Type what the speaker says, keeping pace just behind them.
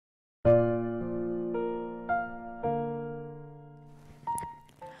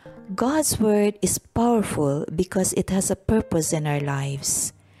God's word is powerful because it has a purpose in our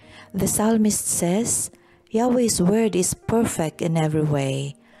lives. The psalmist says, Yahweh's word is perfect in every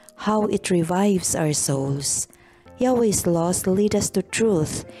way, how it revives our souls. Yahweh's laws lead us to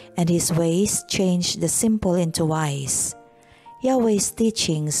truth, and His ways change the simple into wise. Yahweh's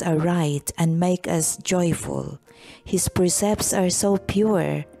teachings are right and make us joyful. His precepts are so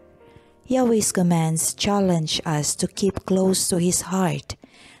pure. Yahweh's commands challenge us to keep close to His heart.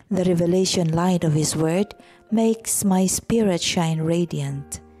 The revelation light of His word makes my spirit shine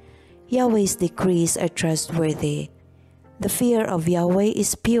radiant. Yahweh's decrees are trustworthy. The fear of Yahweh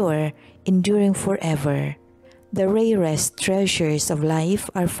is pure, enduring forever. The rarest treasures of life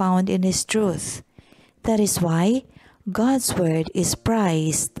are found in His truth. That is why God's word is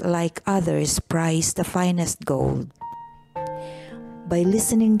prized like others prize the finest gold. By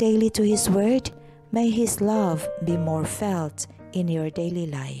listening daily to His word, may His love be more felt in your daily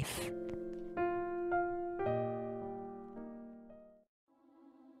life.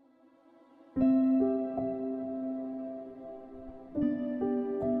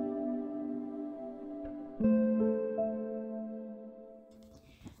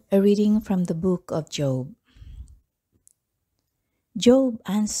 A reading from the book of Job. Job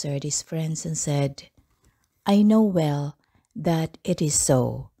answered his friends and said, I know well that it is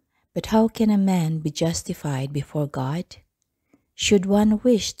so, but how can a man be justified before God? Should one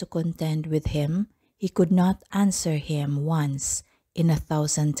wish to contend with him, he could not answer him once in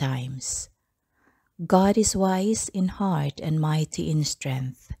 1,000 times. God is wise in heart and mighty in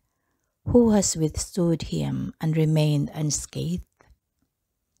strength. Who has withstood him and remained unscathed?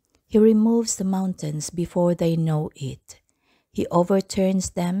 He removes the mountains before they know it. He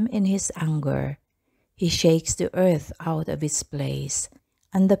overturns them in his anger. He shakes the earth out of its place,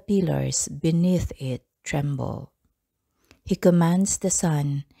 and the pillars beneath it tremble. He commands the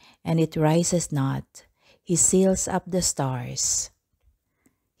sun, and it rises not. He seals up the stars.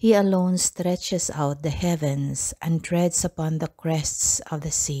 He alone stretches out the heavens and treads upon the crests of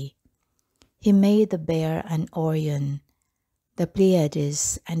the sea. He made the Bear and Orion, the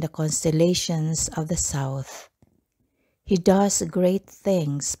Pleiades and the constellations of the south. He does great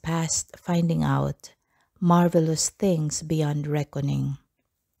things past finding out, marvelous things beyond reckoning.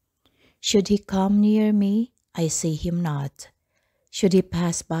 Should he come near me, I see him not. Should he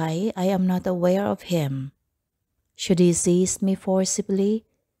pass by, I am not aware of him. Should he seize me forcibly,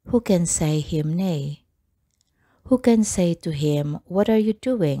 who can say him nay? Who can say to him, What are you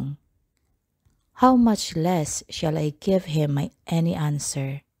doing? How much less shall I give him any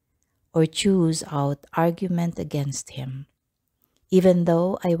answer, or choose out argument against him? Even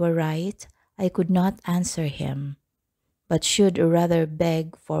though I were right, I could not answer him, but should rather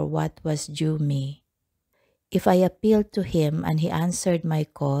beg for what was due me. If I appealed to him and he answered my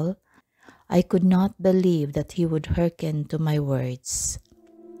call, I could not believe that he would hearken to my words.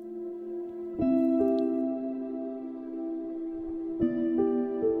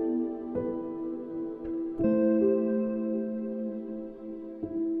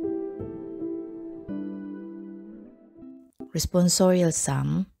 Responsorial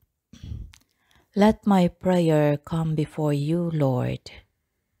Psalm. Let my prayer come before you, Lord.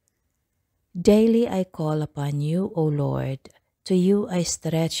 Daily I call upon you, O Lord. To you I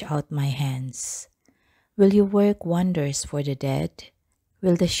stretch out my hands. Will you work wonders for the dead?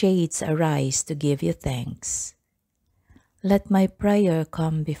 Will the shades arise to give you thanks? Let my prayer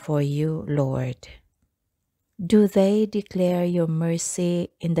come before you, Lord. Do they declare your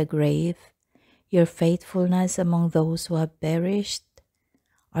mercy in the grave, your faithfulness among those who have perished?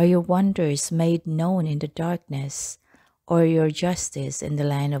 Are your wonders made known in the darkness, or your justice in the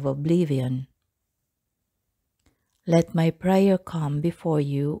land of oblivion? Let my prayer come before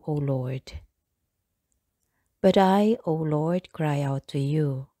you, O Lord. But I, O Lord, cry out to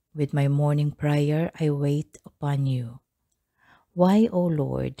you. With my morning prayer I wait upon you. Why, O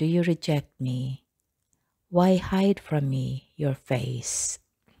Lord, do you reject me? Why hide from me your face?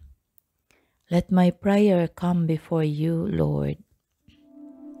 Let my prayer come before you, Lord.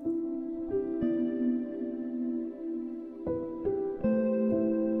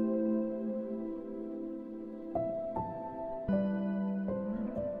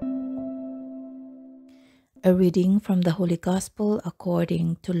 A reading from the Holy Gospel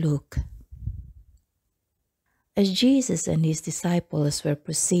according to Luke. As Jesus and his disciples were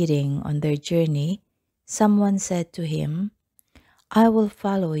proceeding on their journey, someone said to him, I will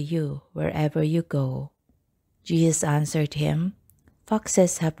follow you wherever you go. Jesus answered him,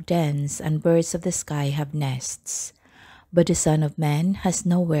 Foxes have dens and birds of the sky have nests, but the Son of Man has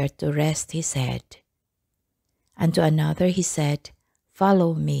nowhere to rest his head. And to another he said,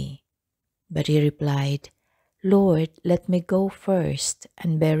 Follow me. But he replied, Lord, let me go first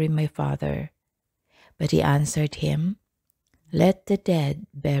and bury my father. But he answered him, Let the dead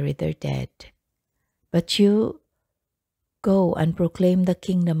bury their dead. But you go and proclaim the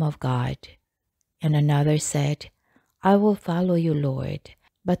kingdom of God. And another said, I will follow you, Lord,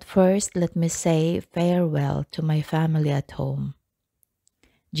 but first let me say farewell to my family at home.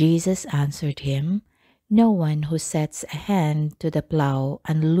 Jesus answered him, No one who sets a hand to the plow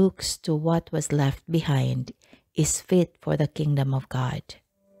and looks to what was left behind is fit for the kingdom of God.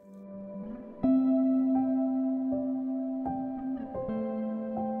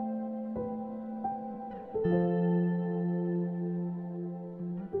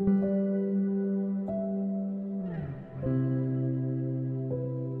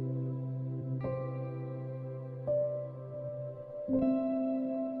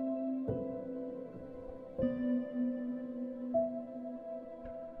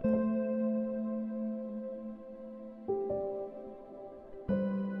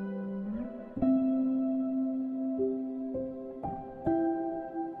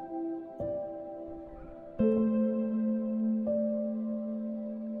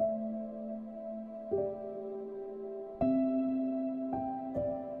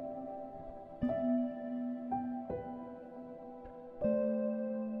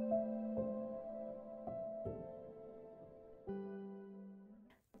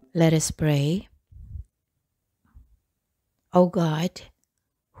 Let us pray. O God,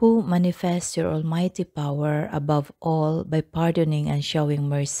 who manifests your almighty power above all by pardoning and showing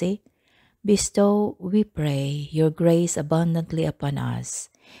mercy, bestow, we pray, your grace abundantly upon us,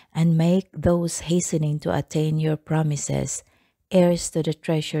 and make those hastening to attain your promises heirs to the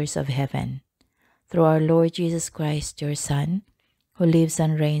treasures of heaven. Through our Lord Jesus Christ, your Son, who lives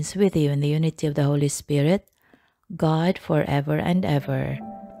and reigns with you in the unity of the Holy Spirit, God forever and ever.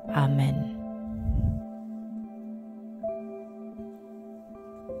 Amen.